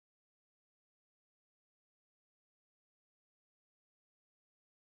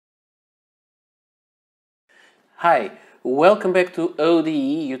Hi, welcome back to ODE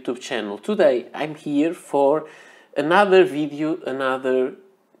YouTube channel. Today I'm here for another video, another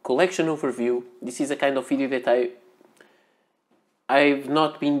collection overview. This is a kind of video that I've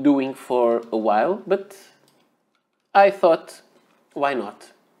not been doing for a while, but I thought, why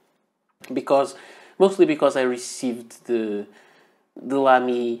not? Mostly because I received the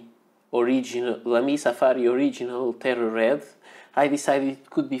Lamy Safari original Terra Red. I decided it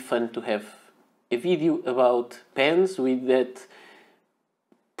could be fun to have a video about pens with that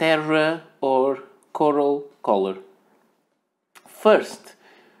Terra or coral color. First,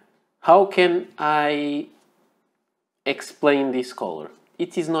 how can I explain this color?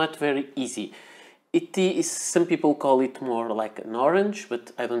 It is not very easy. Some people call it more like an orange,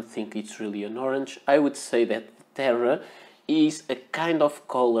 but I don't think it's really an orange. I would say that Terra is a kind of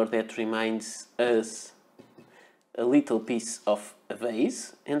color that reminds us a little piece of a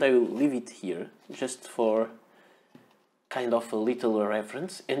vase, and I will leave it here just for kind of a little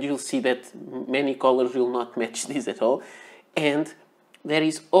reference, and you'll see that many colors will not match this at all. And there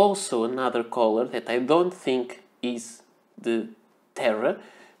is also another color that I don't think is the Terra,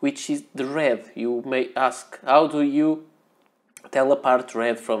 which is the red. You may ask, how do you tell apart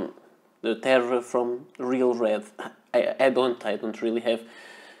red from the Terra from real red? I don't really have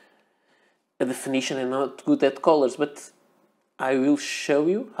a definition. I'm not good at colors, but I will show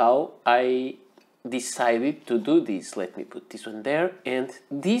you how I decided to do this. Let me put this one there. And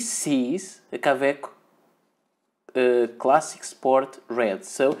this is a Kaweco Classic Sport Red.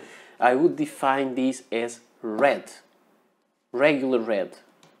 So I would define this as red, regular red,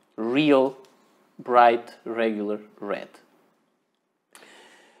 real bright regular red.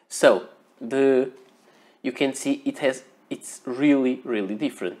 So you can see it's really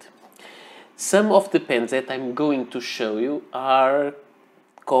different. Some of the pens that I'm going to show you are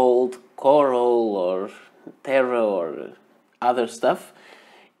called coral or Terra or other stuff,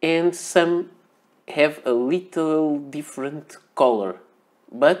 and some have a little different color,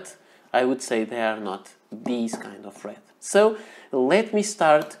 but I would say they are not these kind of red. So let me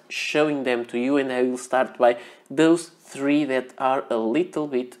start showing them to you, and I will start by those three that are a little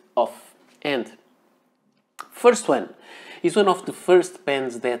bit off. And first one is one of the first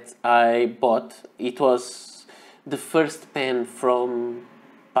pens that I bought. It was the first pen from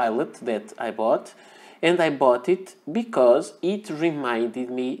Pilot that I bought, and I bought it because it reminded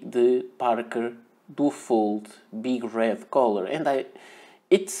me the Parker Duofold big red color, and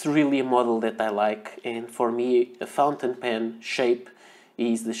it's really a model that I like, and for me a fountain pen shape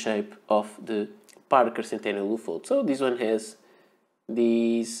is the shape of the Parker Centennial Duofold. So this one has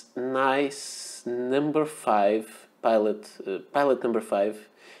this nice number 5 Pilot number 5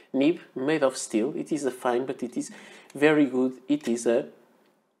 nib made of steel. It is a fine, but it is very good. It is a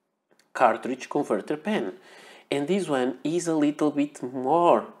cartridge converter pen, and this one is a little bit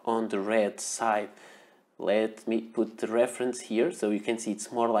more on the red side. Let me put the reference here so you can see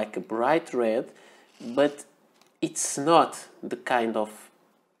it's more like a bright red, but it's not the kind of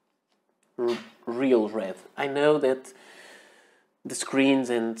real red. I know that the screens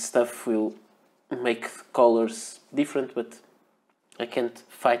and stuff will make colors different, but I can't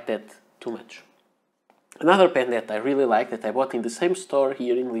fight that too much. Another pen that I really like, that I bought in the same store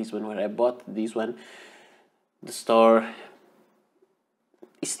here in Lisbon where I bought this one. The store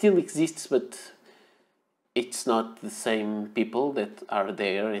still exists, but it's not the same people that are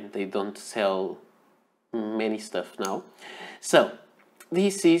there, and they don't sell many stuff now. So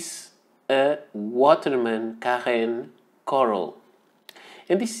this is a Waterman Carène Coral.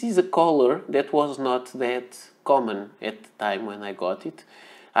 And this is a color that was not that common at the time when I got it.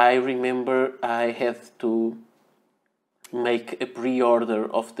 I remember I had to make a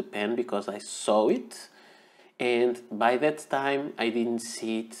pre-order of the pen because I saw it, and by that time I didn't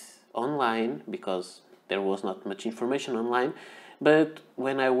see it online because there was not much information online. But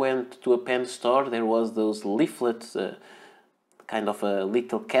when I went to a pen store, there was those leaflets, kind of a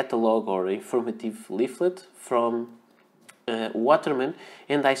little catalog or informative leaflet from Waterman,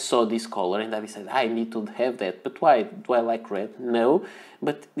 and I saw this color and I decided I need to have that. But why? Do I like red? No,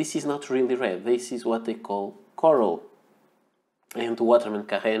 but this is not really red. This is what they call coral. And Waterman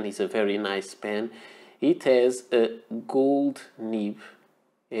Carène is a very nice pen. It has a gold nib,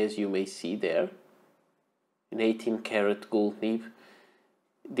 as you may see there, an 18-karat gold nib.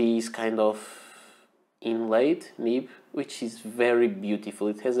 This kind of inlaid nib, which is very beautiful.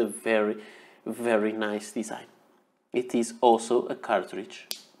 It has a very nice design. It is also a cartridge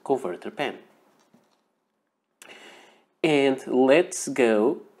converter pen. And let's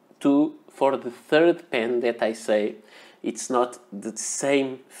go for the third pen that I say it's not the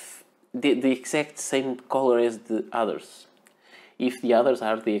same the exact same color as the others. If the others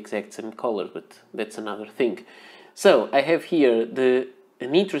are the exact same color, but that's another thing. So I have here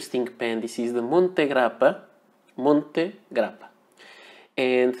an interesting pen. This is the Monte Grappa.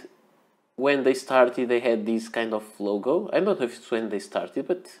 And when they started, they had this kind of logo. I don't know if it's when they started,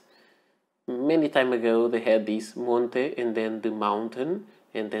 but many time ago they had this Monte and then the mountain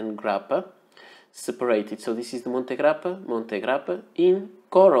and then Grappa separated. So this is the Monte Grappa in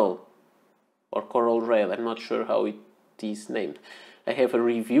coral or coral red. I'm not sure how it is named. I have a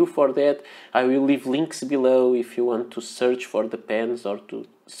review for that. I will leave links below if you want to search for the pens or to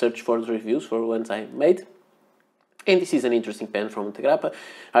search for the reviews for ones I made. And this is an interesting pen from Monte Grappa.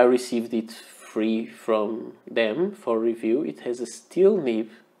 I received it free from them for review. It has a steel nib,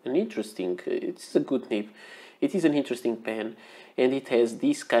 it's a good nib. It is an interesting pen, and it has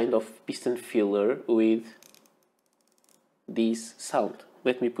this kind of piston filler with this sound.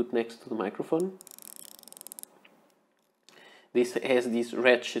 Let me put next to the microphone. This has this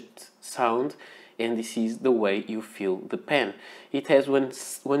ratchet sound, and this is the way you feel the pen. It has one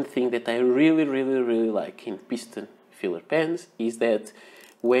thing that I really like in piston filler pens, is that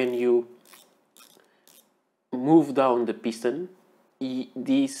when you move down the piston,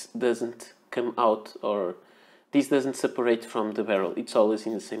 this doesn't come out, or this doesn't separate from the barrel. It's always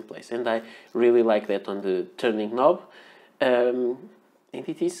in the same place, and I really like that on the turning knob. And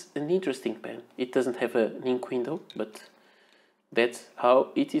it is an interesting pen. It doesn't have an ink window, but that's how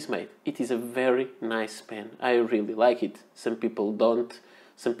it is made. It is a very nice pen. I really like it. Some people don't.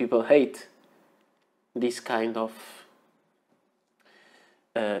 Some people hate this kind of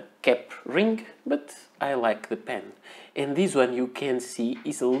cap ring, but I like the pen. And this one, you can see,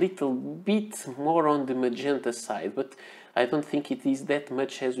 is a little bit more on the magenta side, but I don't think it is that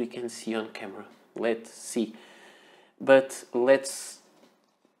much as we can see on camera. Let's see. But let's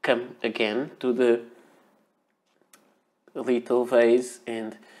come again to the little vase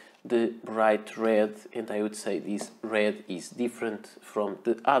and the bright red, and I would say this red is different from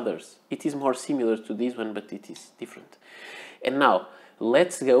the others. It is more similar to this one, but it is different. And now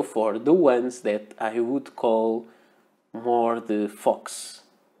let's go for the ones that I would call more the fox,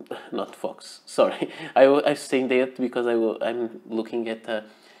 not fox, sorry. I'm saying that because I'm looking at a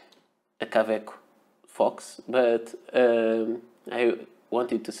Kaweco fox, but I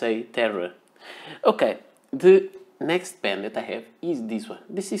wanted to say Terra. Okay, the next pen that I have is this one.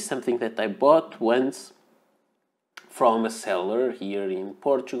 This is something that I bought once from a seller here in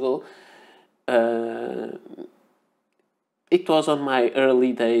Portugal. It was on my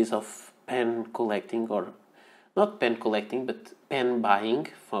early days of pen collecting, or not pen collecting, but pen buying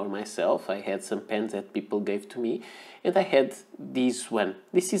for myself. I had some pens that people gave to me, and I had this one.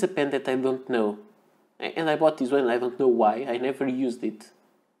 This is a pen that I don't know, and I bought this one. I don't know why. I never used it,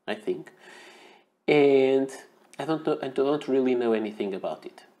 I think, and I don't really know anything about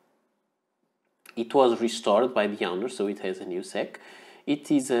it. It was restored by the owner, so it has a new sack. It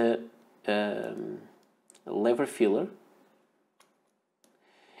is a lever filler,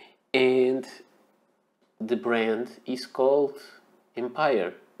 and the brand is called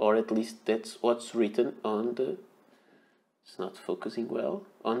Empire, or at least that's what's written on the... It's not focusing well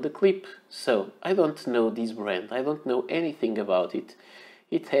on the clip. So I don't know this brand. I don't know anything about it.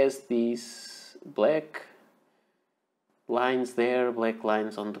 It has these black lines there, black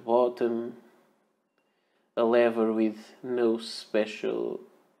lines on the bottom, a lever with no special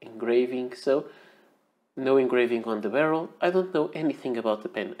engraving, so no engraving on the barrel. I don't know anything about the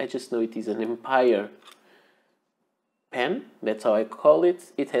pen. I just know it is an Empire pen. That's how I call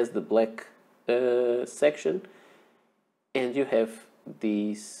it. It has the black section, and you have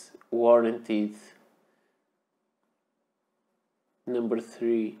this warranted number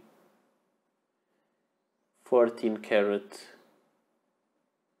 3 14 karat.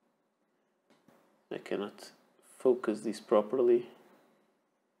 I cannot focus this properly.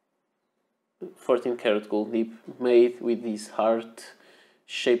 14 karat gold nib made with this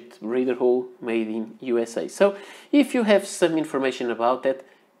heart-shaped breather hole, made in USA. So if you have some information about that,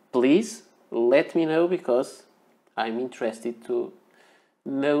 please let me know, because I'm interested to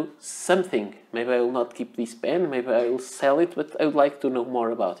know something. Maybe I will not keep this pen, maybe I will sell it, but I would like to know more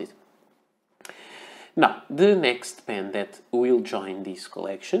about it. Now, the next pen that will join this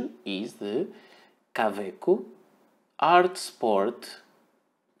collection is the Kaweco Art Sport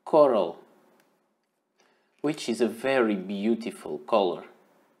Coral, which is a very beautiful color.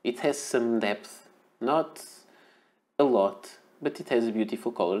 It has some depth, not a lot, but it has a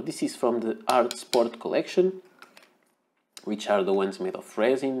beautiful color. This is from the Art Sport collection, which are the ones made of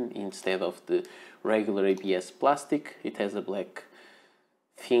resin instead of the regular ABS plastic. It has a black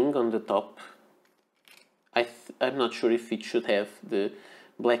thing on the top. I'm not sure if it should have the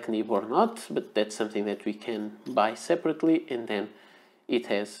black nib or not, but that's something that we can buy separately. And then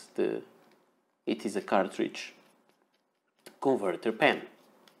it is a cartridge converter pen.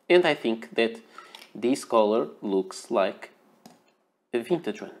 And I think that this color looks like a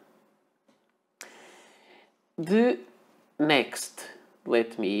vintage one. The next,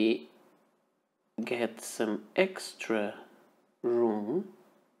 let me get some extra room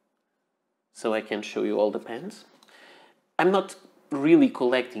so I can show you all the pens. I'm not really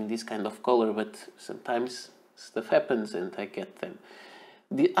collecting this kind of color, but sometimes stuff happens and I get them.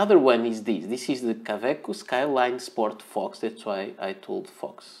 The other one is this. This is the Kaweco Skyline Sport Fox. That's why I told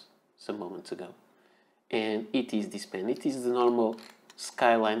Fox some moments ago. And it is this pen. It is the normal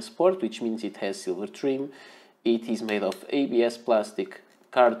Skyline Sport, which means it has silver trim. It is made of ABS plastic,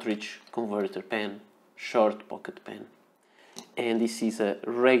 cartridge converter pen, short pocket pen. And this is a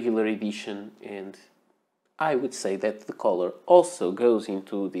regular edition, and I would say that the color also goes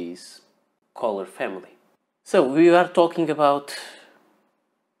into this color family. So we are talking about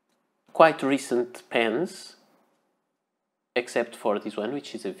quite recent pens, except for this one,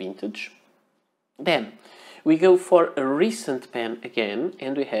 which is a vintage. Then we go for a recent pen again,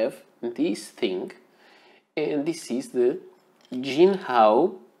 and we have this thing, and this is the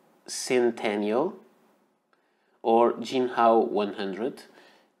Jinhao Centennial or Jinhao 100,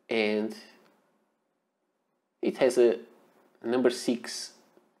 and it has a number 6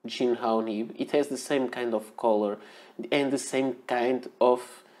 Jinhao nib. It has the same kind of color and the same kind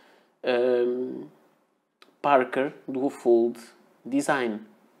of Parker Duofold design.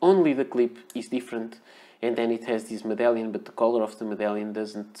 Only the clip is different, and then it has this medallion, but the color of the medallion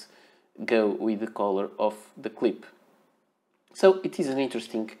doesn't go with the color of the clip. So it is an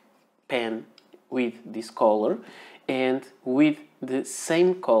interesting pen with this color, and with the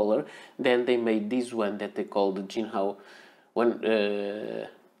same color then they made this one that they call the Jinhao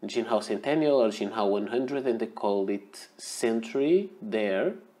Centennial or Jinhao 100, and they called it Century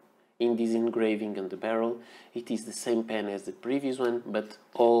there in this engraving on the barrel. It is the same pen as the previous one, but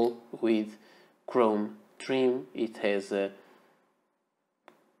all with chrome trim. It has a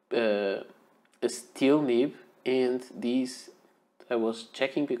steel nib, and this I was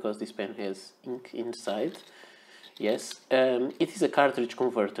checking because this pen has ink inside. Yes, it is a cartridge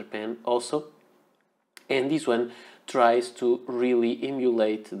converter pen also, and this one tries to really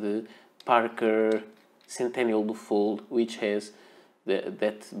emulate the Parker Centennial Duofold, which has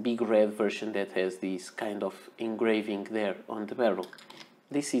that big red version that has this kind of engraving there on the barrel.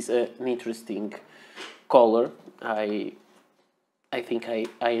 This is an interesting color. I think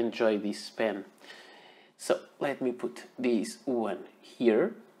I enjoy this pen. So let me put this one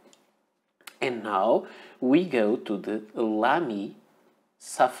here. And now we go to the Lamy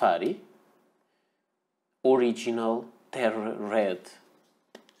Safari Original Terra Red.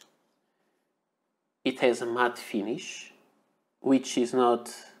 It has a matte finish, which is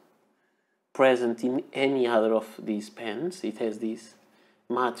not present in any other of these pens. It has this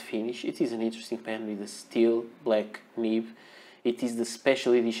matte finish. It is an interesting pen with a steel black nib. It is the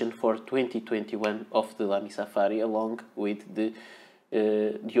special edition for 2021 of the Lamy Safari, along with the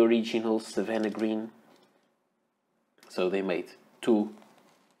original Savannah Green. So they made two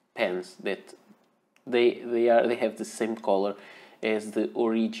pens that they have the same color as the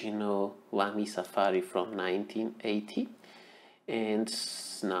original Lamy Safari from 1980. And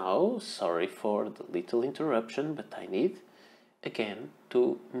now, sorry for the little interruption, but I need again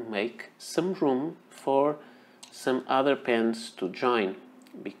to make some room for some other pens to join,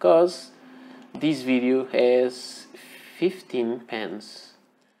 because this video has 15 pens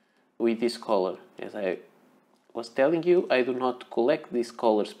with this color. As I was telling you, I do not collect this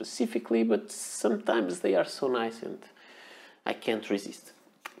color specifically, but sometimes they are so nice and I can't resist.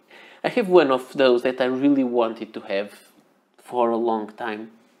 I have one of those that I really wanted to have for a long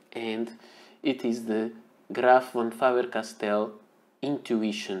time, and it is the Graf von Faber-Castell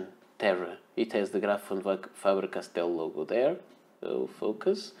Intuition Terra. It has the Graf von Faber-Castell logo there. So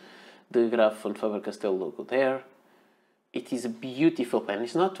focus. The Graf von Faber-Castell logo there. It is a beautiful pen.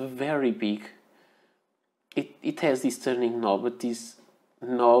 It's not very big. It has this turning knob, but this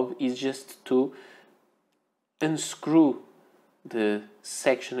knob is just to unscrew the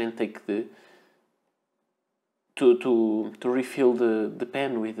section and take the to refill the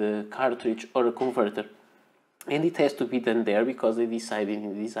pen with a cartridge or a converter. And it has to be done there because they decided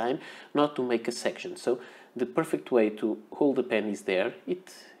in the design not to make a section. So the perfect way to hold the pen is there.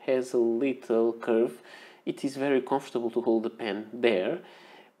 It has a little curve. It is very comfortable to hold the pen there,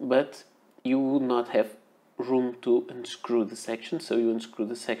 but you would not have room to unscrew the section, so you unscrew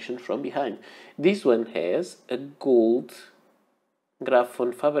the section from behind. This one has a gold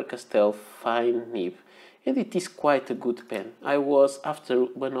Graphon Faber-Castell fine nib, and it is quite a good pen. I was after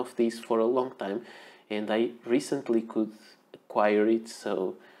one of these for a long time, and I recently could acquire it,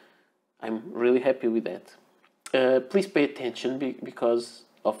 so I'm really happy with that. Please pay attention because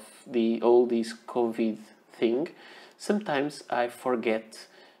of all this COVID thing. Sometimes I forget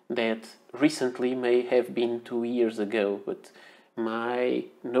that recently may have been 2 years ago, but my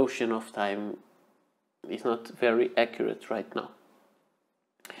notion of time is not very accurate right now.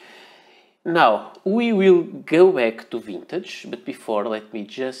 Now, we will go back to vintage, but before let me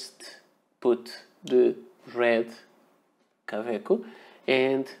just put the red Kaweco,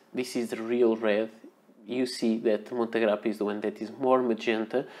 and this is the real red. You see that Montegrappa is the one that is more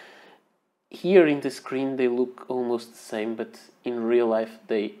magenta. Here in the screen they look almost the same, but in real life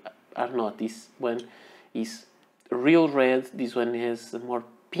they are not. This one is real red, this one has a more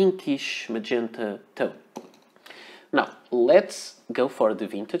pinkish magenta tone. Now, let's go for the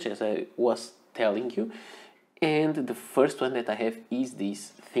vintage, as I was telling you. And the first one that I have is this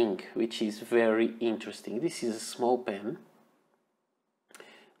thing, which is very interesting. This is a small pen.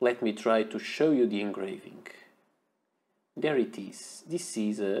 Let me try to show you the engraving. There it is. This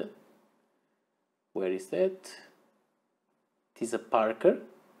is a... where is that? It is a Parker.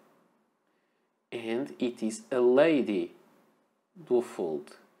 And it is a lady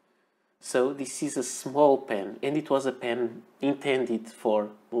Duofold. So this is a small pen, and it was a pen intended for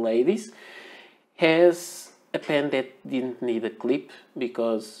ladies. Has a pen that didn't need a clip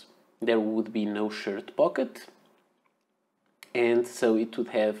because there would be no shirt pocket, and so it would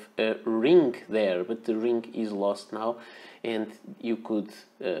have a ring there, but the ring is lost now, and you could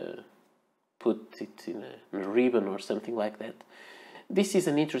put it in a ribbon or something like that. This is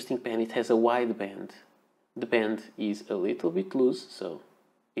an interesting pen. It has a wide band. The band is a little bit loose, so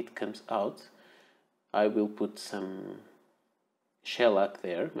it comes out. I will put some shellac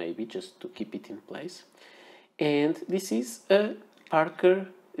there, maybe, just to keep it in place. And this is a Parker,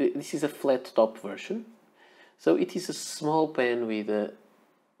 this is a flat top version. So it is a small pen with a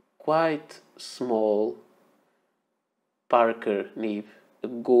quite small Parker nib, a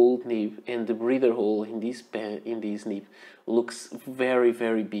gold nib, and the breather hole in this pen, in this nib, looks very,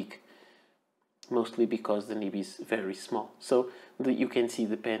 very big. Mostly because the nib is very small. So you can see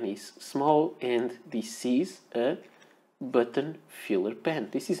the pen is small, and this is a button filler pen.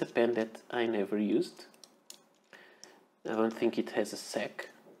 This is a pen that I never used. I don't think it has a sack.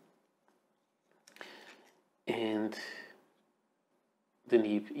 And the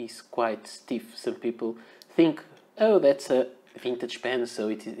nib is quite stiff. Some people think, oh, that's a vintage pen, so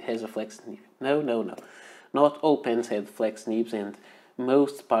it has a flex nib. No, no, no. Not all pens had flex nibs, and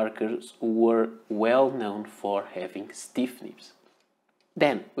most Parkers were well known for having stiff nibs.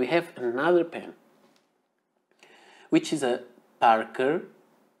 Then we have another pen, which is a Parker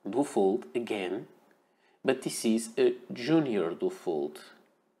Duofold again, but this is a junior Duofold.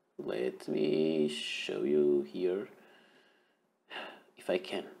 Let me show you here, if I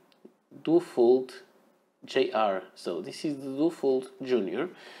can. Duofold JR. So this is the Duofold Junior,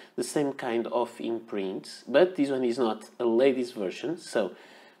 the same kind of imprint, but this one is not a ladies version. So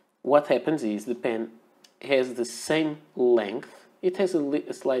what happens is the pen has the same length. It has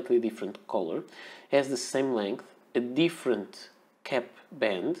a slightly different color, has the same length, a different cap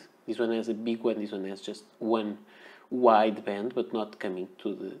band. This one has a big one, this one has just one wide band, but not coming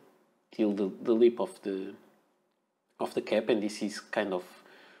to till the lip of the cap, and this is kind of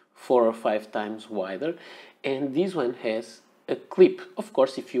 4 or 5 times wider. And this one has a clip. Of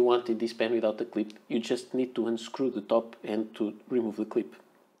course, if you wanted this pen without a clip, you just need to unscrew the top and to remove the clip.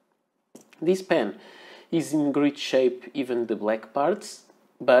 This pen is in great shape, even the black parts,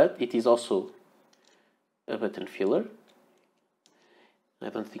 but it is also a button filler. I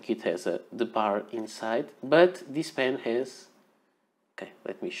don't think it has the bar inside, but this pen has, okay,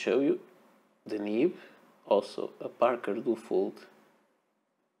 let me show you the nib, also a Parker Duofold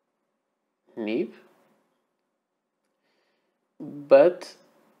nib, but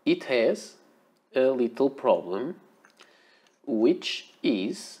it has a little problem, which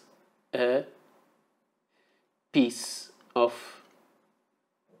is a piece of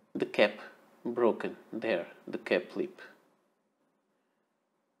the cap broken there, the cap lip.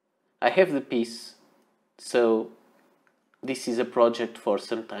 I have the piece, so this is a project for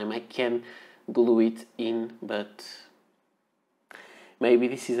some time. I can glue it in, but maybe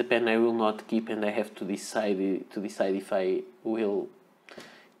this is a pen I will not keep, and I have to decide if I will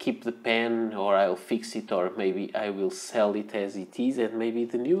keep the pen or I'll fix it, or maybe I will sell it as it is, and maybe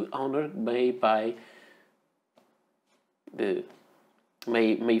the new owner may buy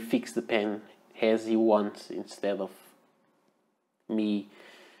may fix the pen as he wants instead of me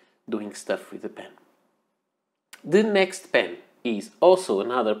doing stuff with the pen. The next pen is also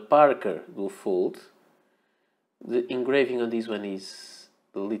another Parker Duofold. The engraving on this one is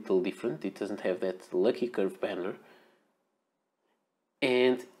a little different. It doesn't have that lucky curve banner.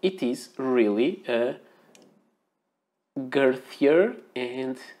 And it is really a girthier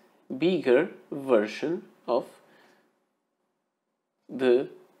and bigger version of the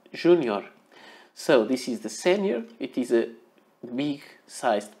Junior. So this is the Senior. It is a big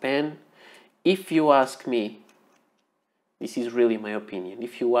sized pen. If you ask me, this is really my opinion,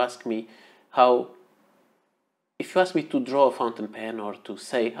 if you ask me to draw a fountain pen or to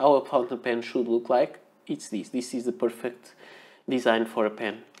say how a fountain pen should look like, it's this. This is the perfect design for a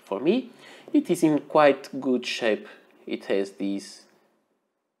pen for me. It is in quite good shape. It has this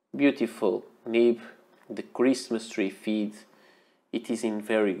beautiful nib, the Christmas tree feed. It is in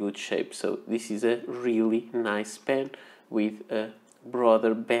very good shape. So this is a really nice pen with a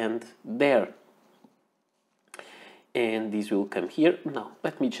broader band there. And this will come here. Now,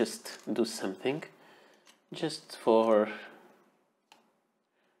 let me just do something just for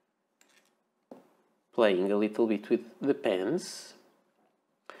playing a little bit with the pens.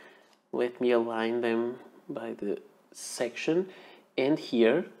 Let me align them by the section. And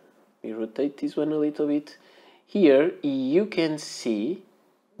here, let me rotate this one a little bit. Here you can see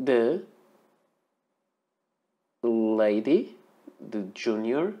the lady, the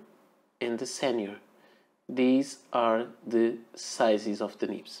Junior, and the Senior. These are the sizes of the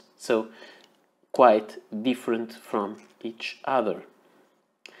nibs. So quite different from each other.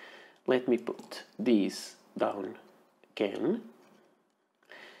 Let me put these down again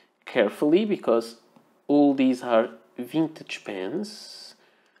carefully, because all these are vintage pens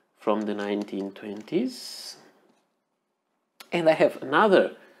from the 1920s. And I have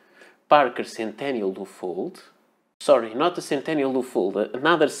another Parker Centennial Duofold. Sorry, not a Centennial Duofold,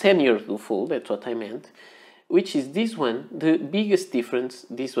 another Senior Duofold, that's what I meant. Which is this one. The biggest difference,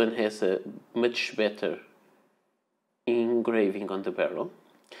 this one has a much better engraving on the barrel.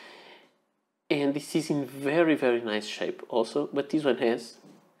 And this is in very, very nice shape also, but this one has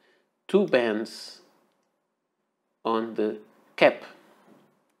two bands on the cap.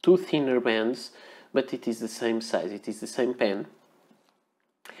 Two thinner bands, but it is the same size, it is the same pen.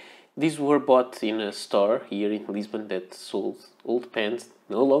 These were bought in a store here in Lisbon that sold old pens,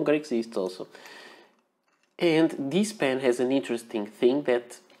 no longer exists also. And this pen has an interesting thing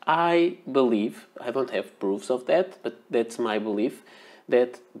that I believe, I don't have proofs of that, but that's my belief,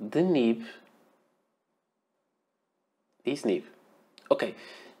 that the nib, this nib, okay,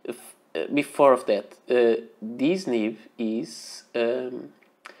 before of that, this nib is a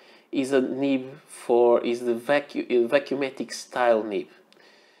nib for, is the vacuumatic style nib.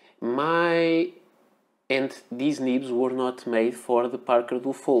 And these nibs were not made for the Parker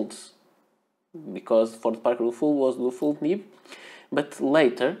Duofolds, because for the Parker Duofold was Duofold nib, but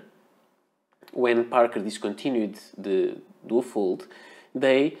later, when Parker discontinued the Duofold,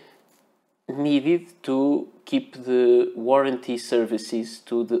 they needed to keep the warranty services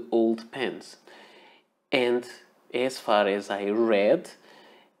to the old pens. And as far as I read,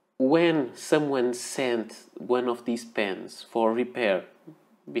 when someone sent one of these pens for repair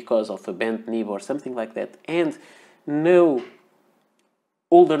because of a bent nib or something like that, and no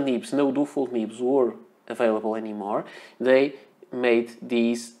older nibs, no Duofold nibs were available anymore, they made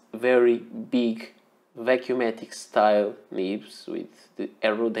these very big vacuumatic style nibs with the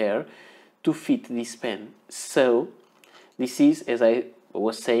arrow there to fit this pen. So this is, as I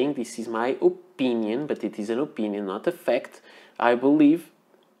was saying, this is my opinion, but it is an opinion, not a fact. I believe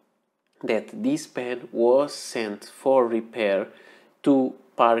that this pen was sent for repair to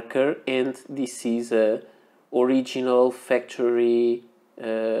Parker, and this is a original factory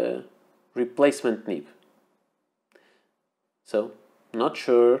replacement nib. So, not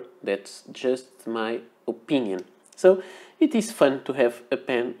sure, that's just my opinion. So, it is fun to have a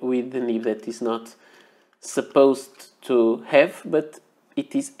pen with the nib that is not supposed to have, but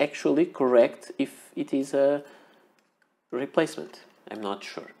it is actually correct if it is a replacement. I'm not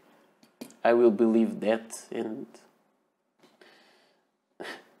sure. I will believe that, and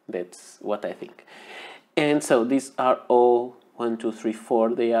that's what I think. And so these are all 1, 2, 3,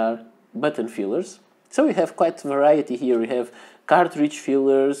 4. They are button fillers. So we have quite variety here. We have cartridge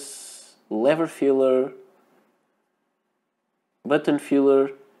fillers, lever filler, button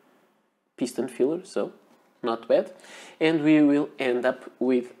filler, piston filler. So not bad. And we will end up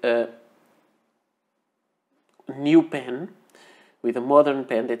with a new pen, with a modern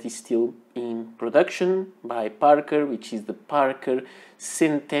pen that is still in production by Parker, which is the Parker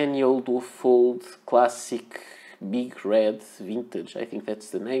Centennial Duofold Classic Big Red Vintage. I think that's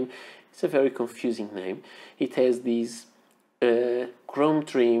the name. It's a very confusing name. It has these chrome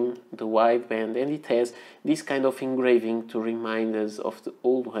trim, the wideband, and it has this kind of engraving to remind us of the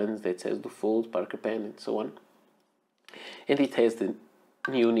old ones that says Duofold, Parker Pen, and so on. And it has the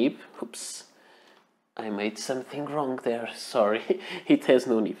new nib. Oops, I made something wrong there, sorry. It has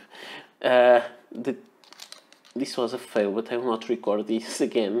no nib. This was a fail, but I will not record this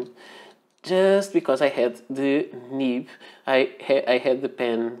again. Just because I had the nib, I had the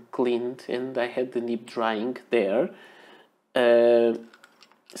pen cleaned and I had the nib drying there.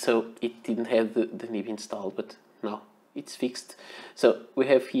 So it didn't have the nib installed, but now it's fixed. So we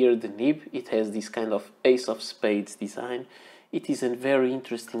have here the nib. It has this kind of ace of spades design. It is a very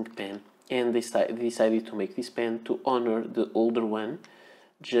interesting pen, and they decided to make this pen to honor the older one,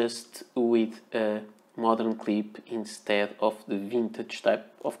 just with a modern clip instead of the vintage type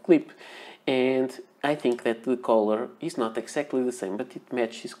of clip. And I think that the color is not exactly the same, but it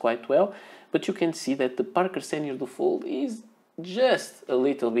matches quite well. But you can see that the Parker Senior Duofold is just a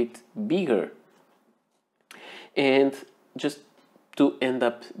little bit bigger. And just to end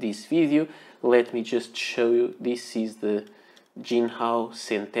up this video, let me just show you. This is the Jinhao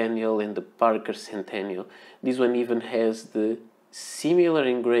Centennial and the Parker Centennial. This one even has the similar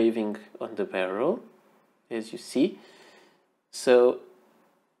engraving on the barrel, as you see. So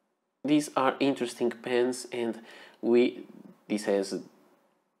these are interesting pens, and this has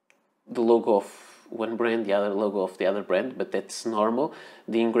the logo of one brand, the other logo of the other brand, but that's normal.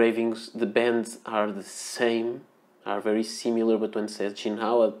 The engravings, the bands are the same, are very similar, but one says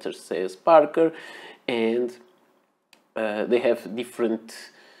Jinhao, other says Parker, and they have different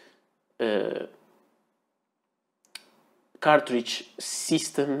cartridge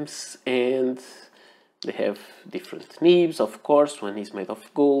systems, and they have different nibs, of course. One is made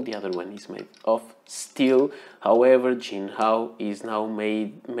of gold, the other one is made of steel. However, Jinhao is now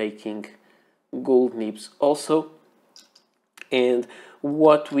making gold nibs also. And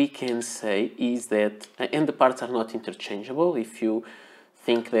what we can say is that, and the parts are not interchangeable. If you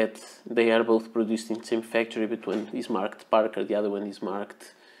think that they are both produced in the same factory, but one is marked Parker, the other one is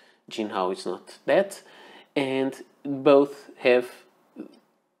marked Jinhao, it's not that. And both have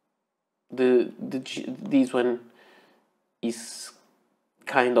this one is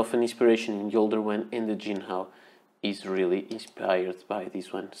kind of an inspiration in the older one, and the Jinhao is really inspired by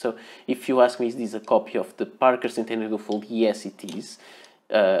this one. So if you ask me, is this a copy of the Parker Centennial Duofold? Yes, it is,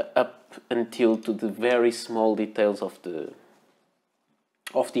 up until to the very small details of the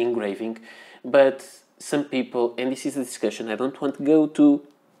engraving. But some people, and this is a discussion, I don't want to go too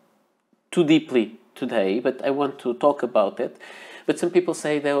deeply today, but I want to talk about it. But some people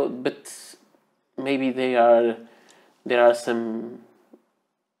say that, but maybe there are some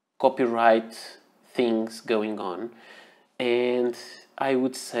copyright things going on, and I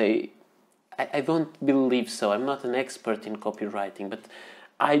would say I don't believe so. I'm not an expert in copywriting, but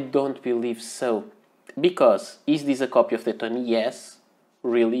I don't believe so. Because is this a copy of that one? Yes,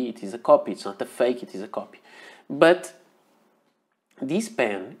 really, it is a copy. It's not a fake, it is a copy. But this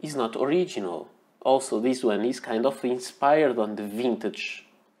pen is not original. Also, this one is kind of inspired on the vintage,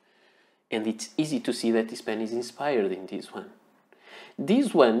 and it's easy to see that this pen is inspired in this one.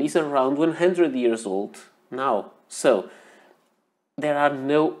 This one is around 100 years old now, so there are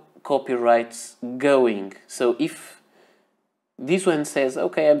no copyrights going. So if this one says,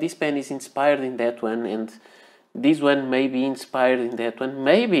 okay, this pen is inspired in that one, and this one may be inspired in that one,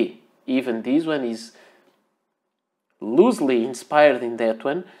 maybe even this one is loosely inspired in that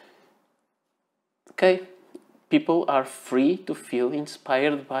one, okay, people are free to feel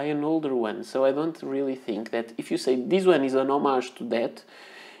inspired by an older one. So I don't really think that if you say this one is an homage to that,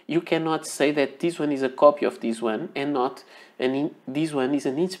 you cannot say that this one is a copy of this one and not this one is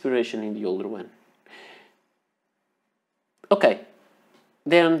an inspiration in the older one. Okay,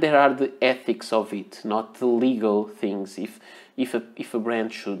 then there are the ethics of it, not the legal things, if a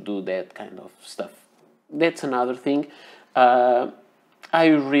brand should do that kind of stuff. That's another thing.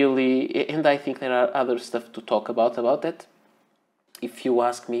 I think there are other stuff to talk about that. If you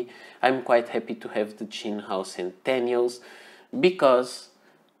ask me, I'm quite happy to have the Jinhao Centennials, because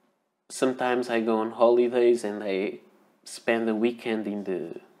sometimes I go on holidays and I spend a weekend in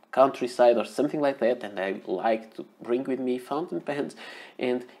the countryside or something like that, and I like to bring with me fountain pens,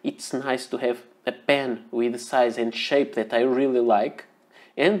 and it's nice to have a pen with the size and shape that I really like,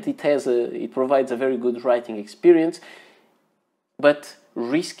 and it provides a very good writing experience. But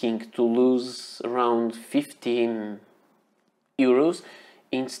risking to lose around 15 euros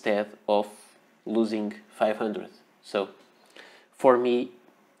instead of losing 500. So for me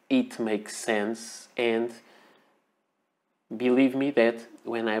it makes sense, and believe me that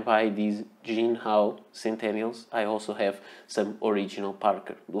when I buy these Jinhao Centennials I also have some original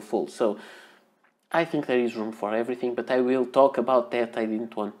Parker Duofold. So I think there is room for everything, but I will talk about that. I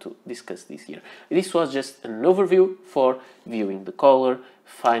didn't want to discuss this here. This was just an overview for viewing the color.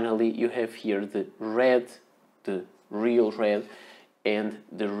 Finally, you have here the red, the real red, and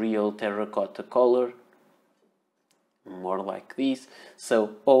the real terracotta color, more like this.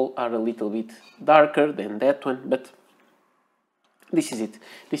 So all are a little bit darker than that one, but this is it.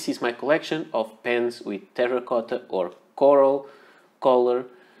 This is my collection of pens with terracotta or coral color.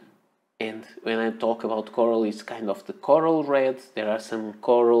 And when I talk about coral, it's kind of the coral red. There are some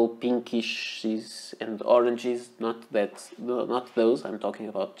coral pinkishes and oranges, not those. I'm talking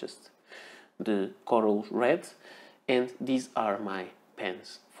about just the coral red. And these are my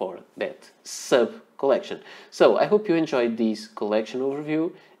pens for that sub collection. So I hope you enjoyed this collection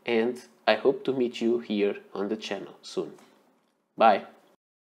overview, and I hope to meet you here on the channel soon. Bye.